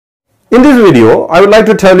In this video, I would like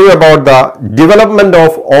to tell you about the development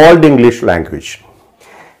of Old English language.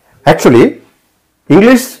 Actually,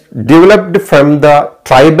 English developed from the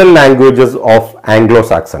tribal languages of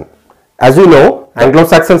Anglo-Saxon. As you know,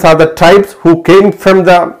 Anglo-Saxons are the tribes who came from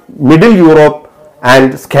the Middle Europe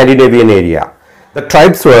and Scandinavian area. The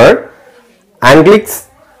tribes were Anglics,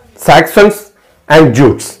 Saxons and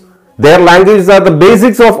Jutes. Their languages are the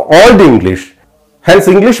basics of Old English. Hence,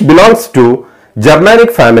 English belongs to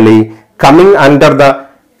Germanic family coming under the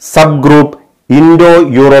subgroup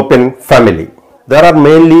Indo-European family. There are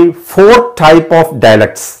mainly four types of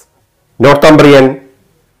dialects: Northumbrian,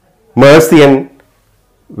 Mercian,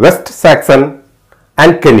 West Saxon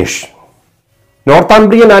and Kentish.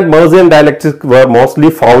 Northumbrian and Mercian dialects were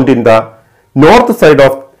mostly found in the north side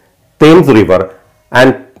of Thames River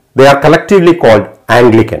and they are collectively called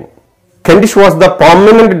Anglican. Kentish was the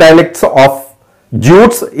prominent dialects of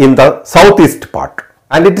Jutes in the southeast part.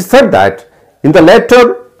 And it is said that in the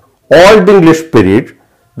later Old English period,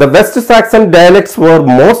 the West Saxon dialects were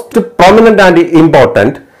most prominent and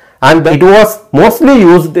important, and it was mostly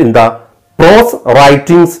used in the prose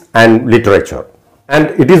writings and literature. And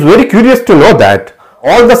it is very curious to know that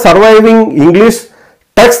all the surviving English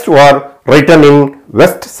texts were written in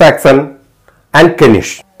West Saxon and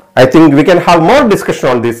Kentish. I think we can have more discussion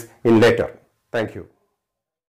on this in later. Thank you.